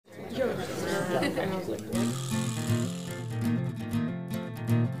And I was like, what?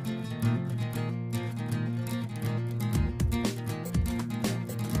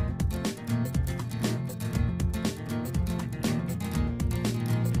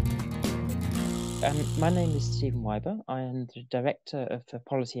 My name is Stephen Wyber. I am the Director for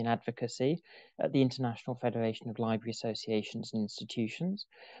Policy and Advocacy at the International Federation of Library Associations and Institutions.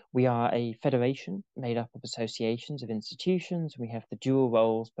 We are a federation made up of associations of institutions. We have the dual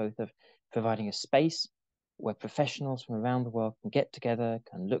roles both of providing a space where professionals from around the world can get together,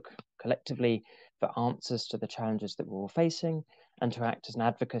 can look collectively for answers to the challenges that we're all facing, and to act as an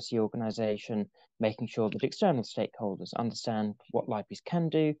advocacy organisation, making sure that external stakeholders understand what libraries can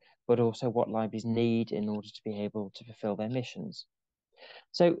do, but also what libraries need in order to be able to fulfill their missions.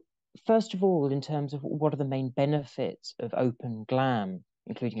 So first of all, in terms of what are the main benefits of open GLAM,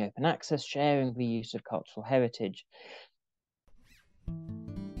 including open access, sharing, reuse of cultural heritage,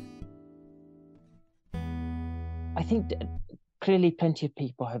 I think clearly plenty of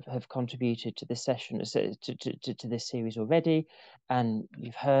people have contributed to this session, to this series already, and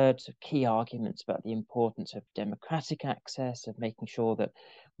you've heard key arguments about the importance of democratic access, of making sure that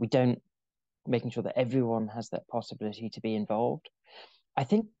everyone has that possibility to be involved. I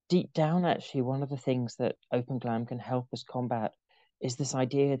think deep down, actually, one of the things that Open GLAM can help us combat is this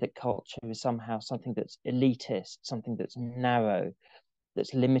idea that culture is somehow something that's elitist, something that's narrow,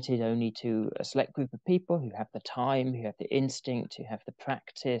 that's limited only to a select group of people who have the time, who have the instinct, who have the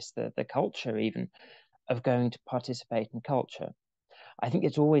practice, the culture even of going to participate in culture. I think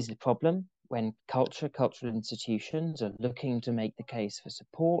it's always a problem when cultural institutions are looking to make the case for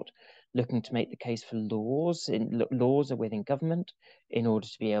support, looking to make the case for laws are within government in order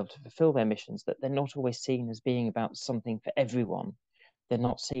to be able to fulfill their missions, that they're not always seen as being about something for everyone. They're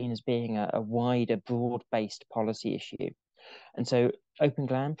not seen as being a wider, broad-based policy issue. And so Open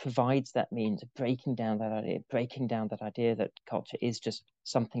GLAM provides that means of breaking down that idea that culture is just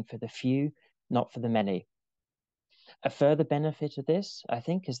something for the few, not for the many. A further benefit of this, I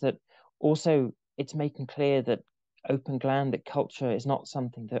think, is that also it's making clear that Open GLAM, that culture is not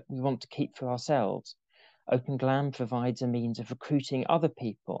something that we want to keep for ourselves. Open GLAM provides a means of recruiting other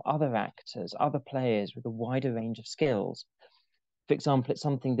people, other actors, other players with a wider range of skills. For example, it's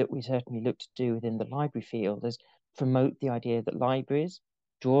something that we certainly look to do within the library field, is promote the idea that libraries,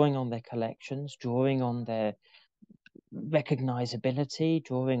 drawing on their collections, drawing on their recognizability,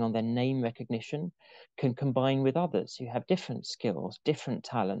 drawing on their name recognition, can combine with others who have different skills, different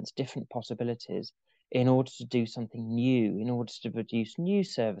talents, different possibilities in order to do something new, in order to produce new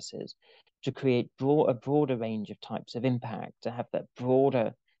services, to create a broader range of types of impact, to have that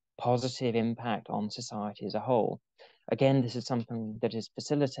broader positive impact on society as a whole. Again, this is something that is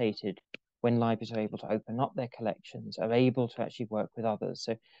facilitated when libraries are able to open up their collections, are able to actually work with others.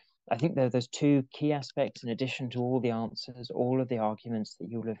 So I think there's two key aspects in addition to all the answers, all of the arguments that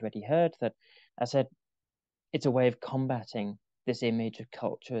you'll have already heard, that I said it's a way of combating this image of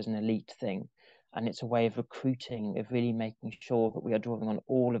culture as an elite thing. And it's a way of recruiting, of really making sure that we are drawing on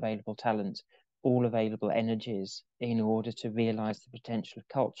all available talents, all available energies in order to realize the potential of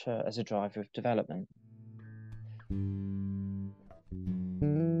culture as a driver of development.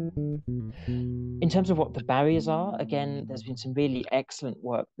 In terms of what the barriers are, again, there's been some really excellent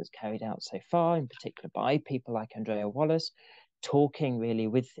work that's carried out so far, in particular by people like Andrea Wallace, talking really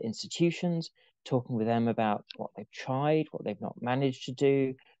with institutions, talking with them about what they've tried, what they've not managed to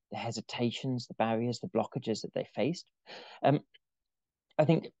do, the hesitations, the barriers, the blockages that they faced. I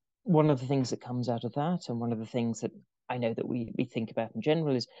think one of the things that comes out of that, and one of the things that I know that we think about in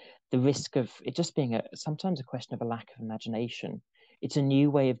general, is the risk of it just being sometimes a question of a lack of imagination. It's a new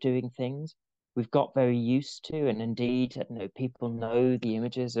way of doing things. We've got very used to, and indeed, people know the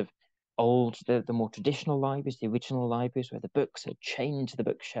images of the more traditional libraries, the original libraries, where the books are chained to the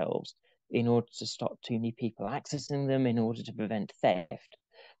bookshelves in order to stop too many people accessing them, in order to prevent theft.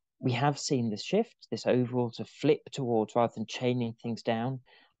 We have seen this shift, this overall to flip towards, rather than chaining things down,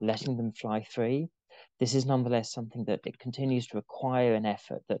 letting them fly free. This is nonetheless something that it continues to require an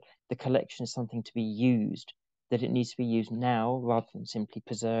effort, that the collection is something to be used, that it needs to be used now rather than simply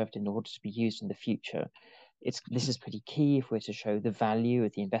preserved in order to be used in the future. This is pretty key if we're to show the value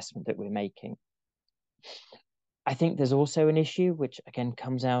of the investment that we're making. I think there's also an issue which again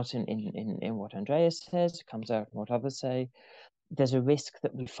comes out in what Andreas says, comes out in what others say. There's a risk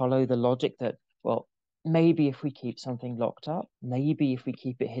that we follow the logic that, well, maybe if we keep something locked up, maybe if we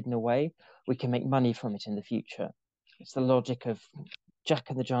keep it hidden away, we can make money from it in the future. It's the logic of Jack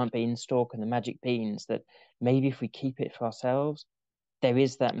and the Giant Beanstalk and the magic beans, that maybe if we keep it for ourselves, there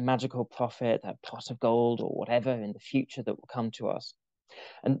is that magical profit, that pot of gold or whatever in the future that will come to us.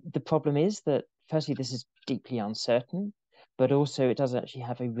 And the problem is that firstly, this is deeply uncertain, but also it does actually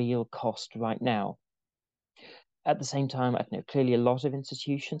have a real cost right now. At the same time, I don't know, clearly a lot of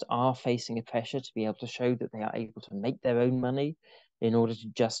institutions are facing a pressure to be able to show that they are able to make their own money in order to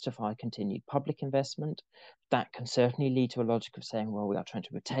justify continued public investment. That can certainly lead to a logic of saying, well, we are trying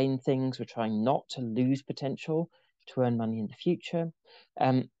to retain things, we're trying not to lose potential to earn money in the future.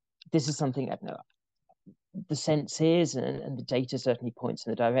 This is something, I don't know, the sense is, and the data certainly points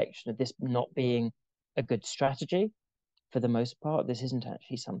in the direction of this not being a good strategy. For the most part, this isn't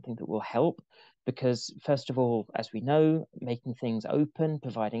actually something that will help because, first of all, as we know, making things open,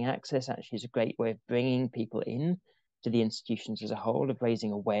 providing access actually is a great way of bringing people in to the institutions as a whole, of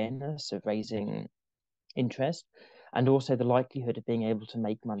raising awareness, of raising interest, and also the likelihood of being able to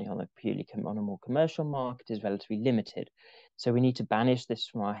make money on a more commercial market is relatively limited. So we need to banish this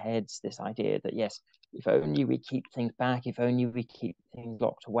from our heads, this idea that yes, if only we keep things back, if only we keep things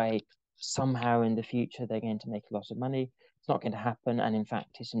locked away, somehow in the future they're going to make a lot of money. It's not going to happen, and in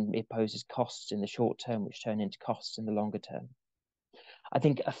fact it poses costs in the short term which turn into costs in the longer term. I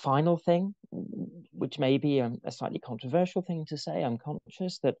think a final thing, which may be a slightly controversial thing to say, I'm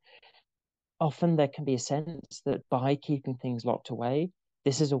conscious that often there can be a sense that by keeping things locked away,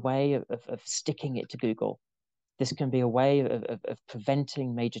 this is a way of sticking it to Google. This can be a way of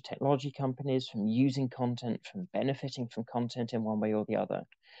preventing major technology companies from using content, from benefiting from content in one way or the other.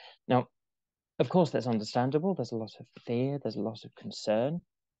 Now, of course, that's understandable. There's a lot of fear, there's a lot of concern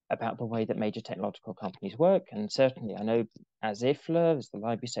about the way that major technological companies work. And certainly, I know as IFLA, as the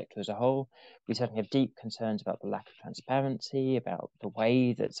library sector as a whole, we certainly have deep concerns about the lack of transparency, about the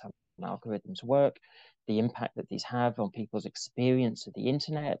way that some algorithms work, the impact that these have on people's experience of the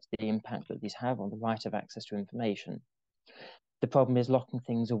internet, the impact that these have on the right of access to information. The problem is locking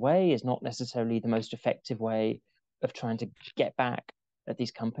things away is not necessarily the most effective way of trying to get back at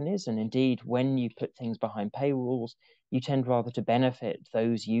these companies. And indeed, when you put things behind paywalls, you tend rather to benefit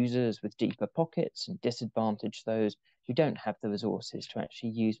those users with deeper pockets and disadvantage those who don't have the resources to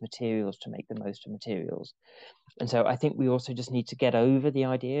actually use materials to make the most of materials. And so I think we also just need to get over the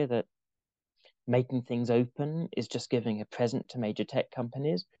idea that making things open is just giving a present to major tech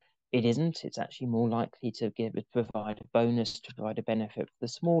companies. It isn't. It's actually more likely to provide a bonus, to provide a benefit for the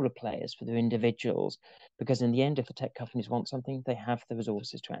smaller players, for the individuals, because in the end, if the tech companies want something, they have the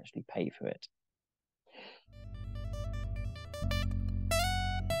resources to actually pay for it.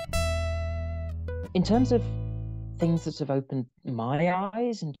 In terms of things that have opened my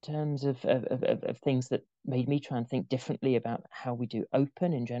eyes, in terms of things that made me try and think differently about how we do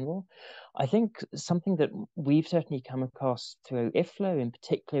open in general, I think something that we've certainly come across through IFLA, in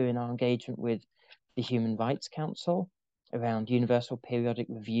particular in our engagement with the Human Rights Council, around universal periodic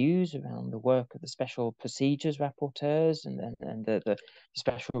reviews, around the work of the special procedures rapporteurs and the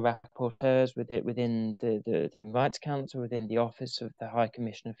special rapporteurs within the Human Rights Council, within the Office of the High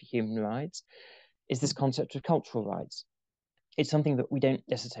Commissioner for Human Rights, is this concept of cultural rights. It's something that we don't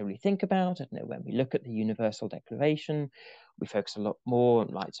necessarily think about. I don't know, when we look at the Universal Declaration, we focus a lot more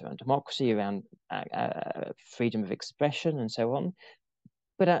on rights around democracy, around freedom of expression, and so on.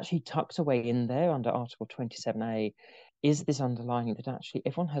 But actually, tucked away in there under Article 27A is this underlining that actually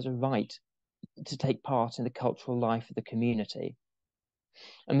everyone has a right to take part in the cultural life of the community.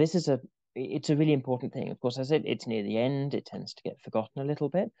 And this is it's a really important thing. Of course, as it's near the end, it tends to get forgotten a little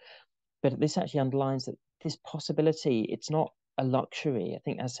bit. But this actually underlines that this possibility, it's not a luxury. I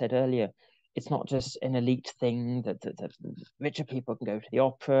think, as said earlier, it's not just an elite thing that richer people can go to the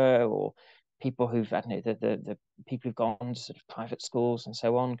opera, or people who've, I don't know, the people who've gone to sort of private schools and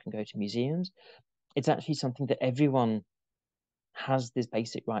so on can go to museums. It's actually something that everyone has this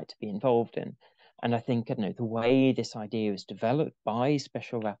basic right to be involved in. And I think, I don't know, the way this idea is developed by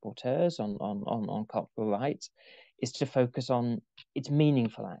special rapporteurs on cultural rights is to focus on its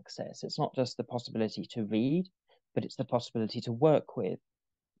meaningful access. It's not just the possibility to read, but it's the possibility to work with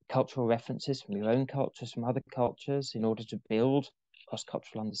cultural references from your own cultures, from other cultures, in order to build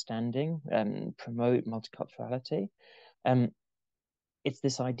cross-cultural understanding and promote multiculturality. It's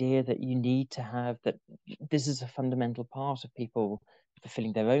this idea that you need to have, that this is a fundamental part of people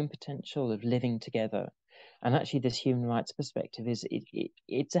fulfilling their own potential, of living together. And actually, this human rights perspective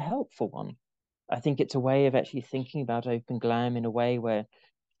it's a helpful one. I think it's a way of actually thinking about Open GLAM in a way where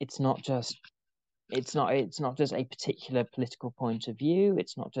it's not just a particular political point of view.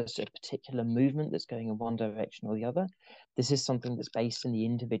 It's not just a particular movement that's going in one direction or the other. This is something that's based in the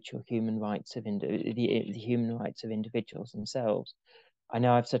individual human rights of the human rights of individuals themselves. I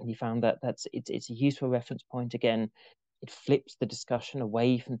know I've certainly found that it's a useful reference point. Again, it flips the discussion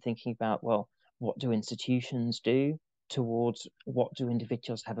away from thinking about, well, what do institutions do, towards what do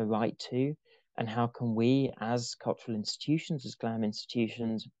individuals have a right to, and how can we, as cultural institutions, as GLAM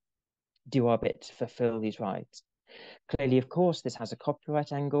institutions, do our bit to fulfill these rights. Clearly, of course, this has a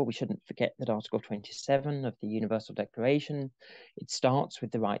copyright angle. We shouldn't forget that Article 27 of the Universal Declaration, it starts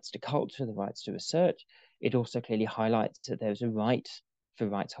with the rights to culture, the rights to research. It also clearly highlights that there's a right for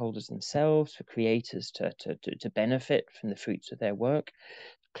rights holders themselves, for creators to benefit from the fruits of their work.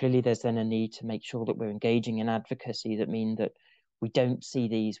 Clearly, there's then a need to make sure that we're engaging in advocacy that mean that we don't see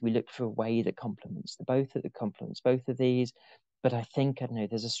these, we look for a way that complements both of these. But I think, I don't know,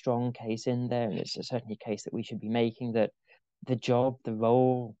 there's a strong case in there, and it's certainly a case that we should be making, that the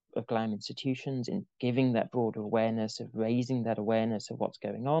role of GLAM institutions in giving that broader awareness, of raising that awareness of what's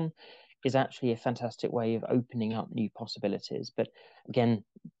going on, is actually a fantastic way of opening up new possibilities. But again,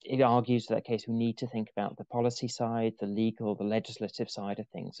 it argues that case we need to think about the policy side, the legal, the legislative side of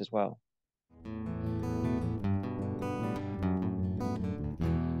things as well.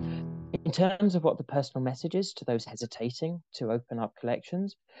 In terms of what the personal message is to those hesitating to open up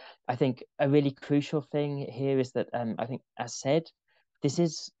collections, I think a really crucial thing here is that I think, as said, this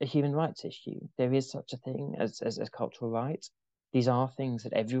is a human rights issue. There is such a thing as cultural rights. These are things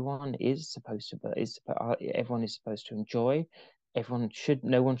that everyone is supposed to enjoy.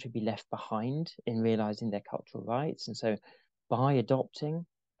 No one should be left behind in realizing their cultural rights. And so by adopting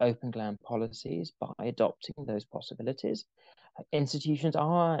open GLAM policies, by adopting those possibilities, institutions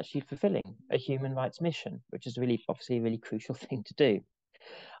are actually fulfilling a human rights mission, which is obviously a really crucial thing to do.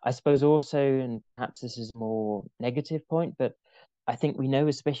 I suppose also, and perhaps this is a more negative point, but I think we know,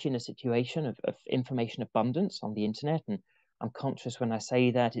 especially in a situation of information abundance on the internet, and I'm conscious when I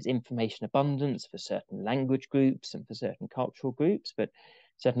say that it's information abundance for certain language groups and for certain cultural groups, but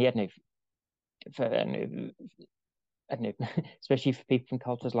certainly, I don't know, especially for people from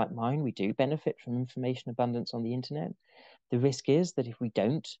cultures like mine, we do benefit from information abundance on the internet. The risk is that if we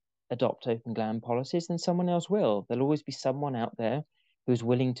don't adopt open GLAM policies, then someone else will. There'll always be someone out there who's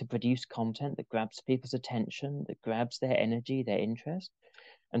willing to produce content that grabs people's attention, that grabs their energy, their interest.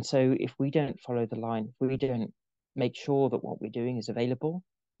 And so if we don't follow the line, if we don't make sure that what we're doing is available,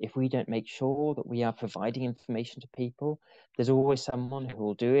 if we don't make sure that we are providing information to people, there's always someone who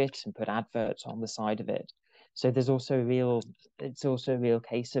will do it and put adverts on the side of it. So it's also a real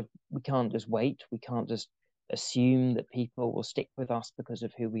case of we can't just wait. We can't just assume that people will stick with us because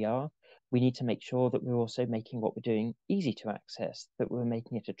of who we are. We need to make sure that we're also making what we're doing easy to access, that we're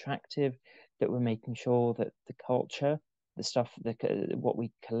making it attractive, that we're making sure that the culture, the stuff, what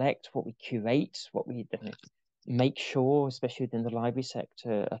we collect, what we curate, what we make sure, especially within the library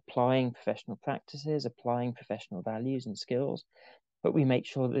sector, applying professional practices, applying professional values and skills, but we make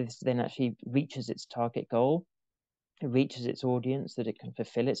sure that this then actually reaches its target goal, it reaches its audience, that it can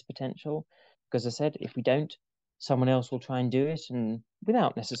fulfill its potential. Because as I said, if we don't, someone else will try and do it, and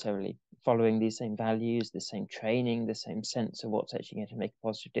without necessarily following these same values, the same training, the same sense of what's actually going to make a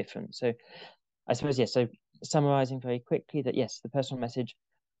positive difference. So I suppose, yes, so summarizing very quickly that, yes, the personal message,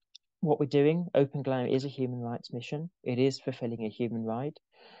 what we're doing, Open GLAM is a human rights mission. It is fulfilling a human right.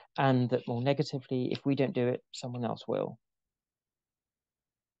 And that more negatively, if we don't do it, someone else will.